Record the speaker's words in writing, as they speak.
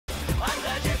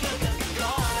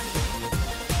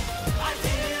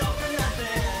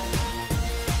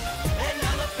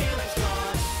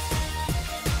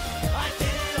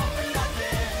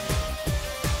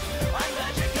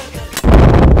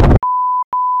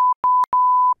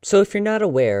So if you're not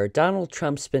aware, Donald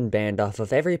Trump's been banned off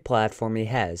of every platform he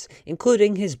has,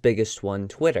 including his biggest one,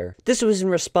 Twitter. This was in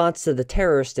response to the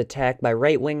terrorist attack by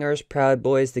right-wingers, Proud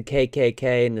Boys, the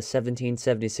KKK, and the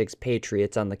 1776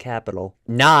 Patriots on the Capitol.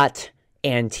 Not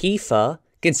Antifa.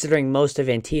 Considering most of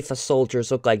Antifa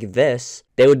soldiers look like this,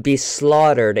 they would be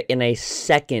slaughtered in a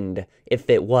second if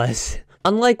it was.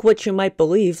 Unlike what you might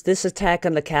believe, this attack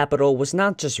on the Capitol was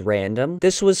not just random.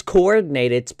 This was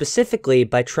coordinated specifically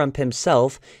by Trump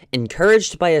himself,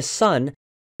 encouraged by his son.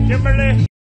 Kimberly!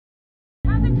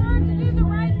 Have the courage to do the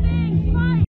right thing.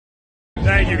 Fight!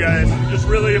 Thank you guys. Just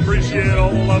really appreciate all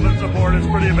the love and support. It's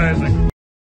pretty amazing.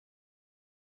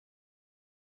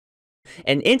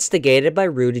 And instigated by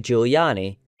Rudy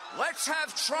Giuliani. Let's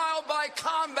have trial by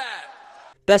combat!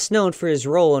 Best known for his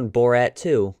role in Borat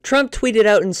 2. Trump tweeted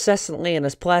out incessantly on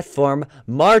his platform,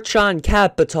 "March on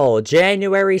Capitol,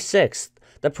 January 6th.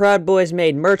 The Proud Boys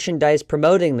made merchandise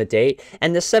promoting the date,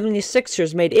 and the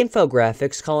 76ers made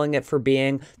infographics calling it for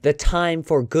being the time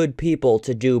for good people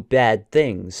to do bad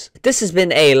things. This has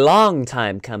been a long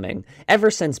time coming,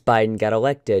 ever since Biden got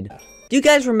elected. Do you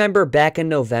guys remember back in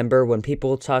November when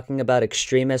people were talking about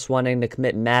extremists wanting to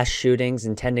commit mass shootings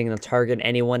intending to target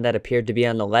anyone that appeared to be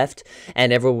on the left?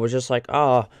 And everyone was just like,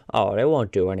 oh, they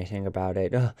won't do anything about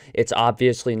it. It's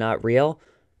obviously not real.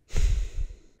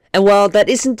 And while that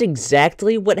isn't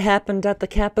exactly what happened at the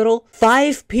Capitol,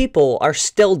 5 people are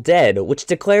still dead, which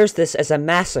declares this as a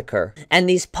massacre. And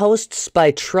these posts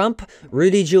by Trump,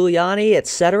 Rudy Giuliani,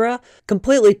 etc.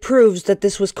 completely proves that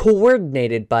this was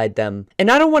coordinated by them. And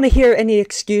I don't want to hear any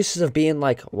excuses of being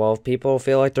like, well, if people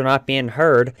feel like they're not being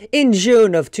heard. In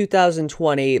June of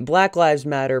 2020, Black Lives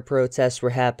Matter protests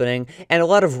were happening, and a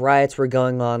lot of riots were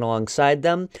going on alongside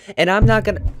them, and I'm not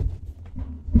gonna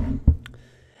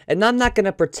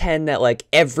pretend that, like,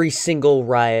 every single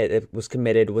riot that was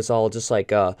committed was all just,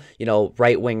 like,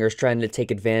 right-wingers trying to take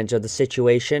advantage of the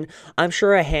situation. I'm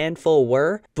sure a handful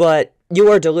were, but you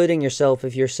are deluding yourself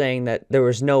if you're saying that there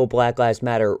was no Black Lives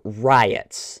Matter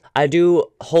riots. I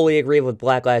do wholly agree with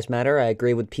Black Lives Matter. I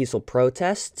agree with peaceful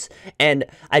protests, and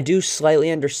I do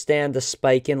slightly understand the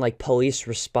spike in, like, police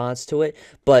response to it,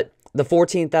 but the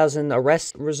 14,000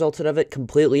 arrests resulted of it,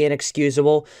 completely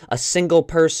inexcusable. A single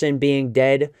person being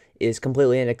dead is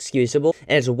completely inexcusable,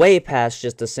 and it's way past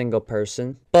just a single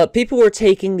person. But people were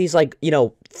taking these, like,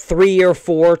 3 or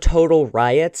 4 total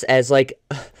riots as, like,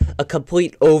 a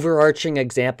complete overarching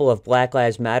example of Black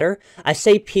Lives Matter. I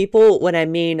say people when I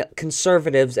mean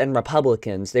conservatives and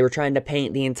Republicans. They were trying to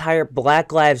paint the entire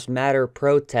Black Lives Matter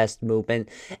protest movement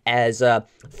as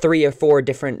 3 or 4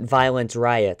 different violent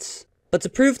riots. But to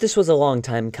prove this was a long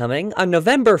time coming, on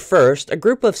November 1st, a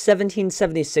group of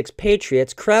 1776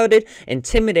 patriots crowded,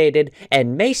 intimidated,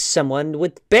 and maced someone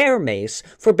with bear mace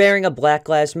for bearing a Black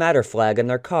Lives Matter flag in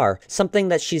their car. Something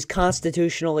that she's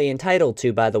constitutionally entitled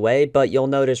to, by the way, but you'll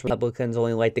notice Republicans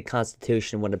only like the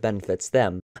Constitution when it benefits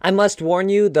them. I must warn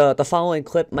you, the following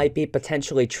clip might be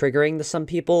potentially triggering to some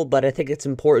people, but I think it's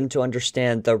important to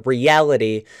understand the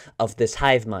reality of this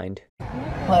hive mind.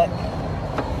 What?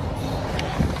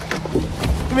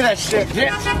 Give me that shit,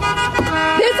 bitch!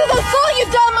 This is assault, you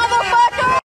dumb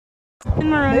motherfucker! In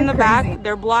my room in the back,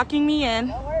 they're blocking me in.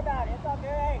 Don't worry about it, it's okay,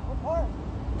 hey, report.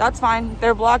 That's fine,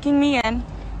 they're blocking me in.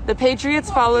 The Patriots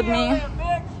followed me.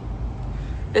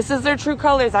 This is their true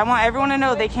colors. I want everyone to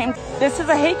know they came. This is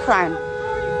a hate crime.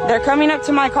 They're coming up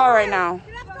to my car right now.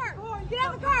 Get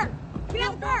out the car! Get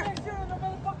out the car!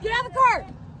 Get out the car!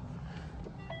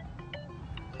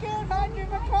 Get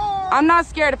out the car! I'm not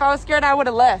scared. If I was scared, I would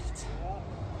have left.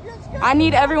 I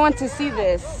need everyone to see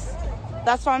this.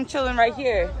 That's why I'm chilling right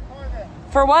here.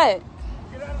 For what?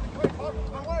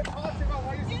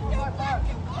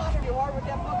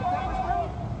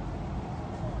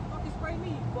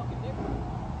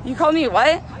 You called me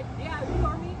what?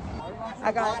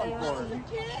 I got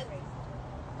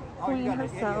Queen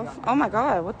herself. Oh my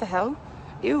god, what the hell?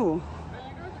 Ew.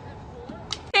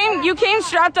 You came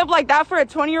strapped up like that for a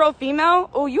 20-year-old female?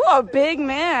 Oh, you a big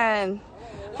man.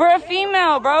 For a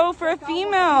female, bro. For a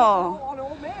female.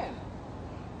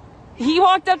 He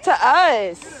walked up to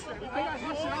us.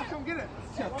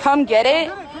 Come get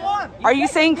it? Are you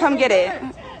saying come get it?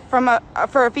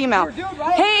 For a female?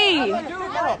 Hey!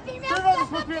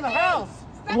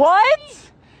 What?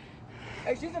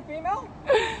 Hey, she's a female?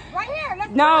 Right here.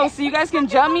 Let's No, so you guys can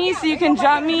jump me? So you can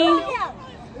jump me?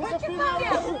 What's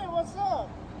up?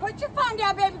 Put your phone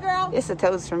down, baby girl. It's a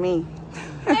toast for me.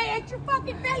 Hey, it's your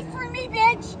fucking face for me,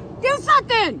 bitch. Do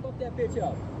something. Fuck that bitch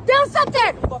up. Do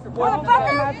something.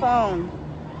 Motherfucker. My phone.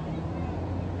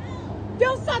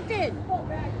 Do something.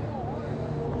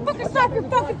 Fucking stop your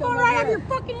fucking phone right out of your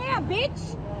fucking hand,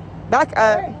 bitch. Back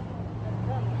up. Hey,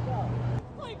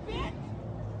 bitch.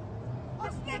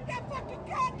 I'll snap that fucking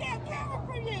goddamn camera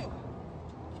from you.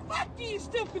 Fuck you,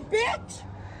 stupid bitch.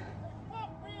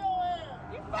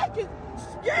 You fucking,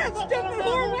 you're a stupid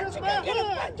whore. What you gonna get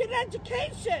a fucking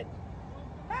education?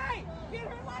 Hey, get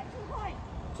her license plate.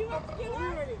 She wants to get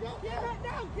her. Get her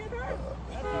now, get her.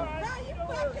 Now you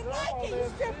fucking like it, you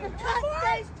stupid cunt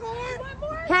face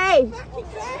whore. Hey, Fucking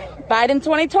cunt. Biden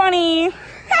 2020.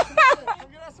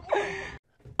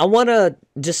 I want to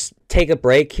just take a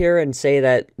break here and say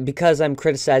that because I'm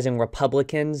criticizing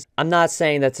Republicans, I'm not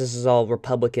saying that this is all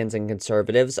Republicans and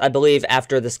conservatives. I believe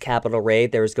after this Capitol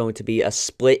raid, there is going to be a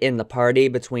split in the party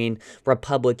between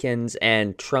Republicans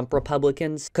and Trump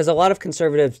Republicans, because a lot of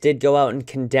conservatives did go out and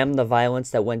condemn the violence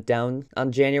that went down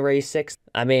on January 6th.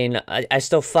 I mean, I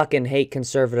still fucking hate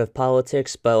conservative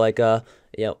politics, but like,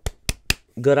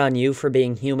 good on you for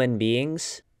being human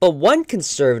beings. But one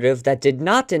conservative that did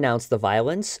not denounce the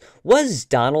violence was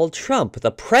Donald Trump,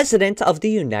 the President of the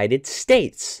United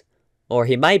States. Or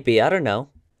he might be, I don't know.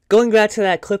 Going back to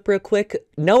that clip real quick,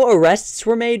 no arrests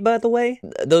were made, by the way.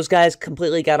 Those guys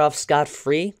completely got off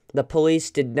scot-free. The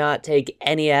police did not take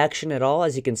any action at all,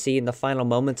 as you can see in the final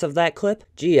moments of that clip.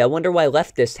 Gee, I wonder why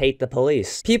leftists hate the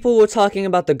police. People were talking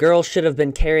about the girl should have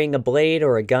been carrying a blade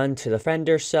or a gun to defend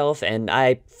herself, and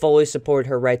I fully support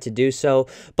her right to do so.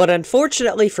 But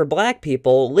unfortunately for black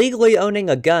people, legally owning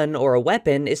a gun or a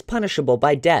weapon is punishable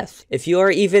by death. If you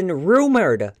are even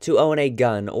rumored to own a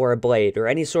gun or a blade or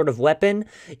any sort of weapon,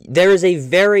 there is a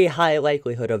very high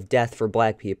likelihood of death for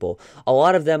black people. A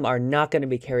lot of them are not going to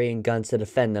be carrying guns to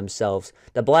defend themselves.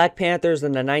 The Black Panthers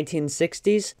in the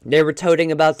 1960s, they were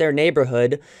toting about their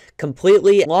neighborhood,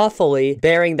 completely lawfully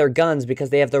bearing their guns because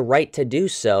they have the right to do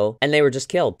so, and they were just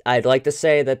killed. I'd like to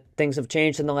say that things have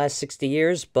changed in the last 60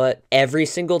 years, but every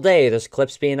single day there's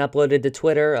clips being uploaded to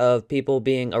Twitter of people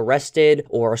being arrested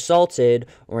or assaulted,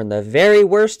 or in the very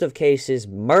worst of cases,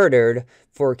 murdered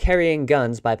for carrying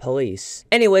guns by police.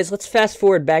 Anyways, let's fast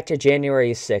forward back to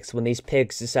January 6th when these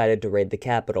pigs decided to raid the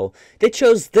Capitol. They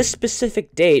chose this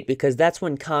specific date because that's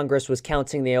when Congress was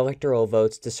counting the electoral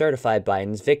votes to certify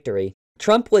Biden's victory.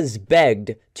 Trump was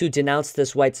begged to denounce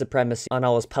this white supremacy on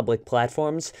all his public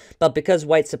platforms, but because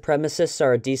white supremacists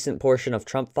are a decent portion of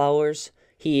Trump followers,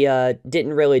 he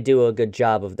didn't really do a good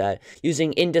job of that,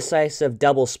 using indecisive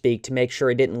doublespeak to make sure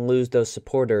he didn't lose those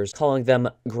supporters, calling them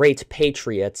great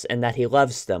patriots and that he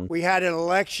loves them. We had an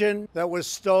election that was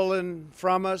stolen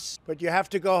from us, but you have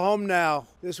to go home now.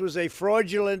 This was a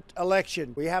fraudulent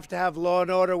election. We have to have law and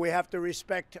order. We have to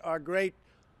respect our great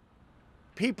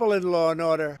people in law and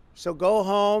order. So go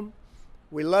home.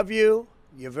 We love you.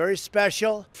 You're very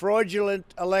special.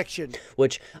 Fraudulent election.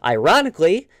 Which,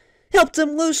 ironically, helped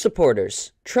him lose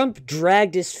supporters. Trump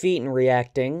dragged his feet in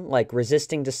reacting, like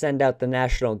resisting to send out the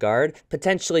National Guard,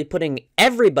 potentially putting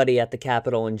everybody at the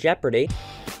Capitol in jeopardy.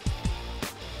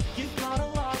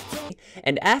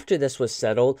 And after this was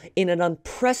settled, in an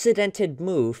unprecedented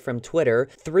move from Twitter,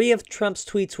 3 of Trump's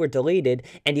tweets were deleted,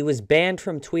 and he was banned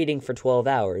from tweeting for 12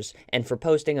 hours, and for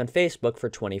posting on Facebook for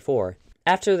 24.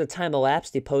 After the time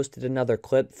elapsed, he posted another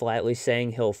clip flatly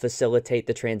saying he'll facilitate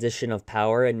the transition of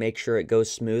power and make sure it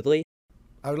goes smoothly.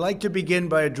 I would like to begin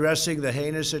by addressing the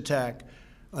heinous attack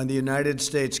on the United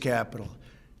States Capitol.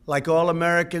 Like all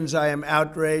Americans, I am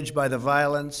outraged by the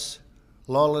violence,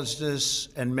 lawlessness,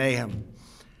 and mayhem.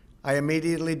 I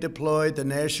immediately deployed the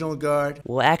National Guard.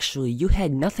 Well, actually, you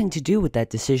had nothing to do with that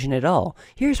decision at all.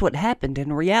 Here's what happened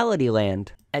in reality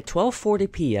land. At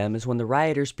 12:40 p.m. is when the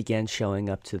rioters began showing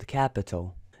up to the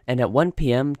Capitol. And at 1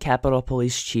 p.m., Capitol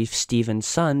Police Chief Stephen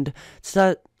Sund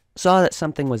saw that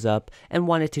something was up and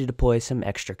wanted to deploy some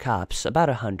extra cops, about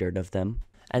 100 of them.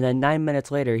 And then 9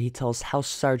 minutes later, he tells House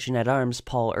Sergeant-at-Arms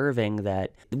Paul Irving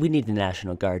that, we need the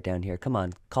National Guard down here, come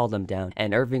on, call them down.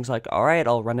 And Irving's like, alright,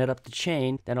 I'll run it up the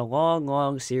chain. Then a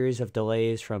long series of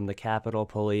delays from the Capitol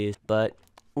Police. But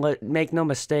make no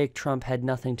mistake, Trump had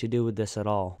nothing to do with this at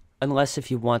all. Unless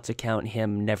if you want to count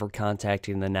him never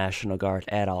contacting the National Guard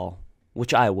at all.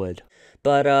 Which I would.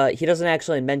 But he doesn't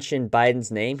actually mention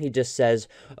Biden's name. He just says,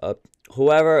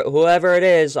 whoever it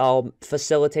is, I'll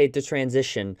facilitate the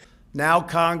transition. Now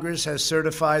Congress has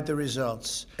certified the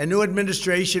results. A new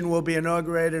administration will be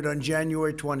inaugurated on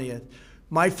January 20th.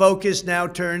 My focus now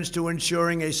turns to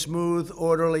ensuring a smooth,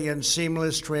 orderly, and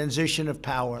seamless transition of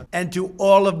power. And to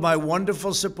all of my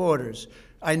wonderful supporters,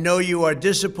 I know you are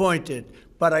disappointed,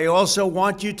 But I also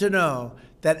want you to know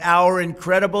that our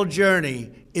incredible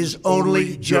journey is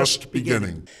only just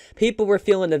beginning. People were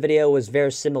feeling the video was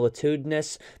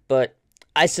verisimilitudinous, but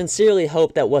I sincerely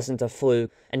hope that wasn't a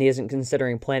fluke and he isn't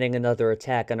considering planning another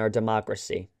attack on our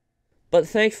democracy. But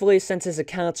thankfully, since his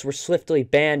accounts were swiftly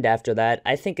banned after that,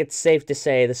 I think it's safe to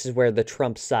say this is where the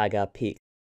Trump saga peaked.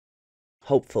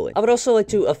 Hopefully. I would also like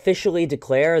to officially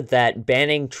declare that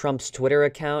banning Trump's Twitter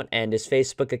account and his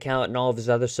Facebook account and all of his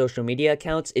other social media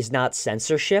accounts is not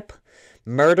censorship.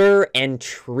 Murder and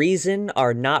treason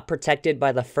are not protected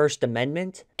by the First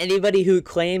Amendment. Anybody who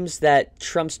claims that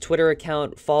Trump's Twitter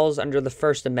account falls under the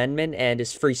First Amendment and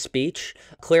is free speech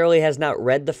clearly has not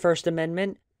read the First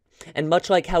Amendment. And much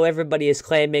like how everybody is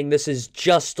claiming this is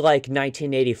just like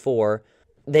 1984,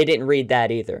 they didn't read that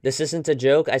either. This isn't a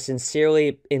joke. I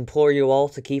sincerely implore you all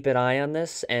to keep an eye on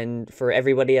this, and for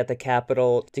everybody at the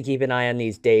Capitol to keep an eye on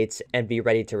these dates and be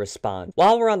ready to respond.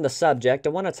 While we're on the subject, I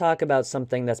want to talk about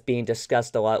something that's being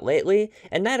discussed a lot lately,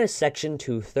 and that is Section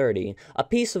 230, a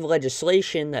piece of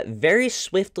legislation that very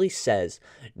swiftly says,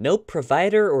 no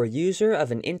provider or user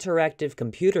of an interactive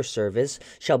computer service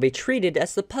shall be treated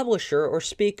as the publisher or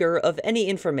speaker of any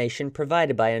information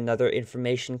provided by another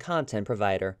information content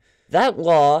provider. That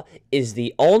law is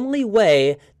the only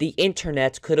way the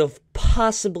internet could have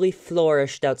possibly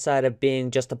flourished outside of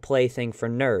being just a plaything for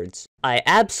nerds. I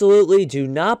absolutely do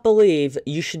not believe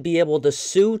you should be able to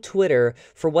sue Twitter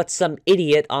for what some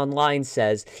idiot online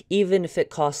says, even if it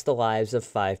costs the lives of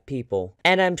 5 people.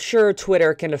 And I'm sure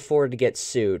Twitter can afford to get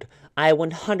sued. I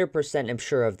 100% am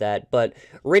sure of that, but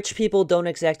rich people don't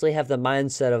exactly have the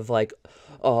mindset of like,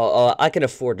 I can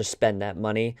afford to spend that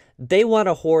money. They want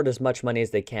to hoard as much money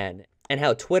as they can. And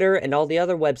how Twitter and all the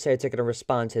other websites are going to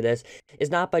respond to this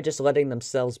is not by just letting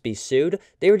themselves be sued.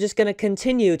 They were just going to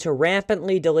continue to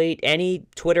rampantly delete any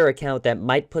Twitter account that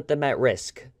might put them at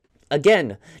risk.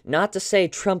 Again, not to say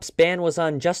Trump's ban was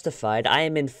unjustified. I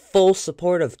am in full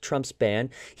support of Trump's ban.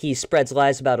 He spreads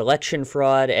lies about election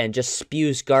fraud and just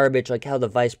spews garbage like how the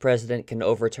vice president can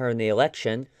overturn the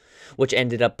election, which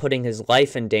ended up putting his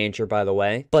life in danger, by the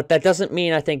way. But that doesn't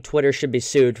mean I think Twitter should be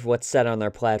sued for what's said on their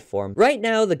platform. Right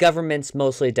now, the government's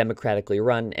mostly democratically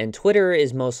run, and Twitter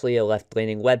is mostly a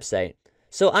left-leaning website.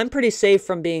 So I'm pretty safe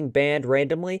from being banned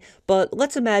randomly, but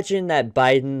let's imagine that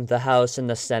Biden, the House, and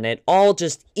the Senate all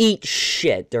just eat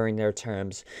shit during their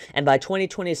terms, and by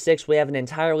 2026 we have an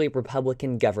entirely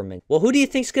Republican government. Well, who do you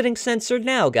think's getting censored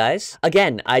now, guys?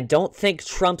 Again, I don't think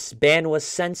Trump's ban was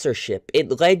censorship.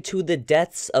 It led to the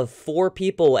deaths of 4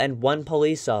 people and 1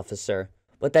 police officer.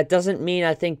 But that doesn't mean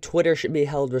I think Twitter should be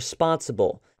held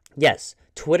responsible. Yes,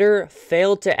 Twitter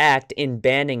failed to act in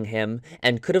banning him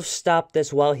and could have stopped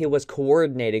this while he was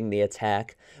coordinating the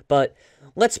attack, but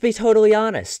let's be totally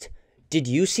honest. Did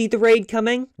you see the raid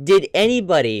coming? Did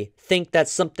anybody think that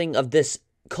something of this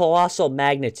colossal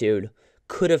magnitude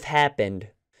could have happened?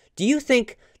 Do you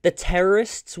think the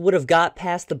terrorists would have got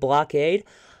past the blockade?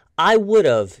 I would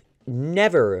have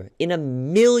never in a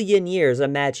million years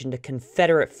imagined a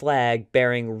Confederate flag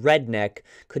bearing redneck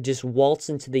could just waltz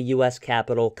into the US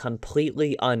Capitol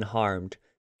completely unharmed.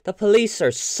 The police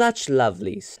are such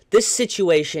lovelies. This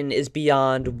situation is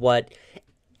beyond what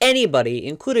anybody,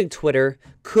 including Twitter,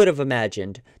 could have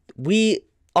imagined. We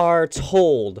are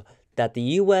told that the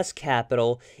US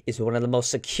Capitol is one of the most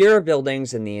secure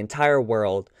buildings in the entire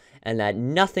world, and that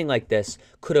nothing like this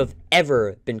could have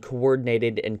ever been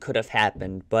coordinated and could have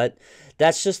happened. But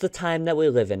that's just the time that we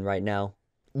live in right now.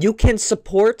 You can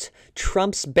support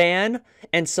Trump's ban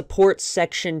and support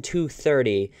Section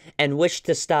 230 and wish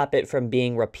to stop it from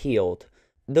being repealed.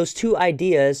 Those two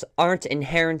ideas aren't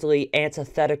inherently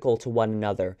antithetical to one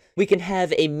another. We can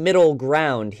have a middle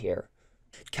ground here.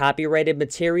 Copyrighted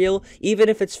material, even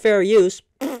if it's fair use,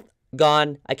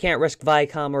 gone. I can't risk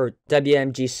Viacom or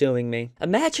WMG suing me.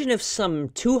 Imagine if some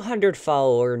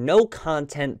 200-follower,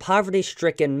 no-content,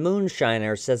 poverty-stricken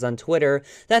moonshiner says on Twitter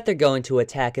that they're going to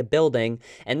attack a building,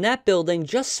 and that building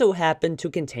just so happened to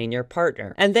contain your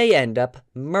partner, and they end up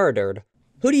murdered.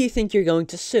 Who do you think you're going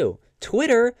to sue?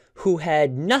 Twitter, who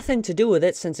had nothing to do with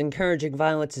it since encouraging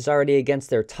violence is already against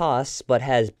their toss, but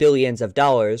has billions of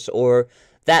dollars, or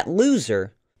that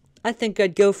loser? I think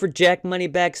I'd go for Jack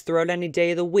Moneyback's throat any day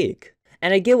of the week.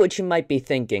 And I get what you might be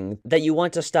thinking, that you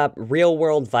want to stop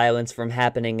real-world violence from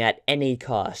happening at any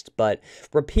cost, but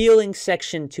repealing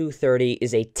Section 230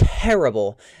 is a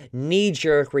terrible,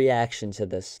 knee-jerk reaction to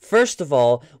this. First of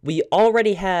all, we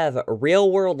already have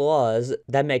real-world laws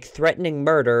that make threatening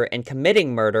murder and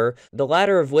committing murder, the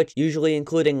latter of which usually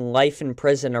including life in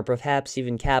prison or perhaps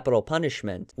even capital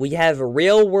punishment. We have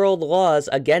real-world laws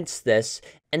against this,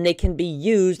 and they can be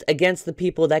used against the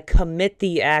people that commit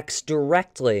the acts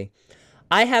directly.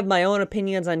 I have my own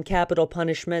opinions on capital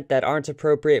punishment that aren't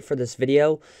appropriate for this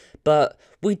video, but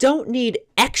we don't need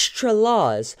extra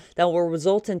laws that will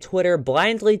result in Twitter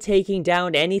blindly taking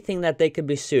down anything that they could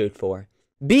be sued for.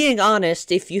 Being honest,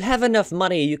 if you have enough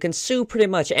money, you can sue pretty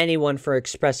much anyone for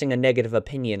expressing a negative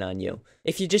opinion on you.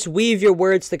 If you just weave your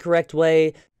words the correct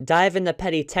way, dive into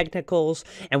petty technicals,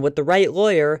 and with the right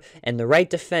lawyer and the right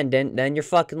defendant, then you're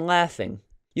fucking laughing.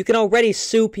 You can already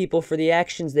sue people for the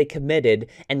actions they committed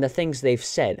and the things they've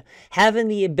said. Having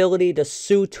the ability to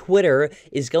sue Twitter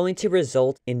is going to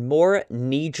result in more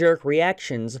knee-jerk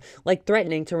reactions, like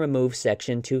threatening to remove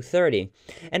Section 230.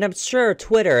 And I'm sure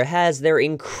Twitter has their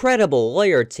incredible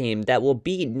lawyer team that will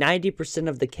beat 90%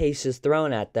 of the cases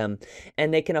thrown at them,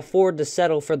 and they can afford to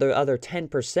settle for the other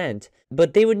 10%.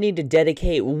 But they would need to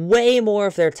dedicate way more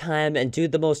of their time and do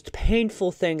the most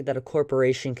painful thing that a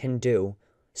corporation can do.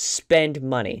 Spend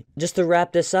money. Just to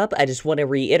wrap this up, I just want to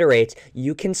reiterate,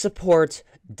 you can support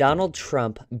Donald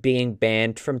Trump being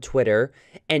banned from Twitter,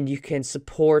 and you can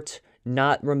support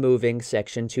not removing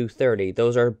Section 230.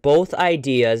 Those are both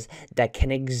ideas that can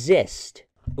exist.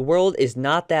 The world is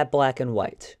not that black and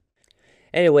white.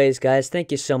 Anyways, guys,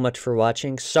 thank you so much for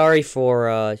watching. Sorry for,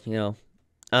 I don't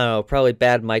know, probably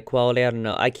bad mic quality. I don't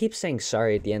know. I keep saying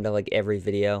sorry at the end of, like, every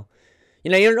video. You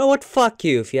know what? Fuck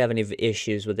you if you have any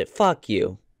issues with it. Fuck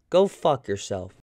you. Go fuck yourself.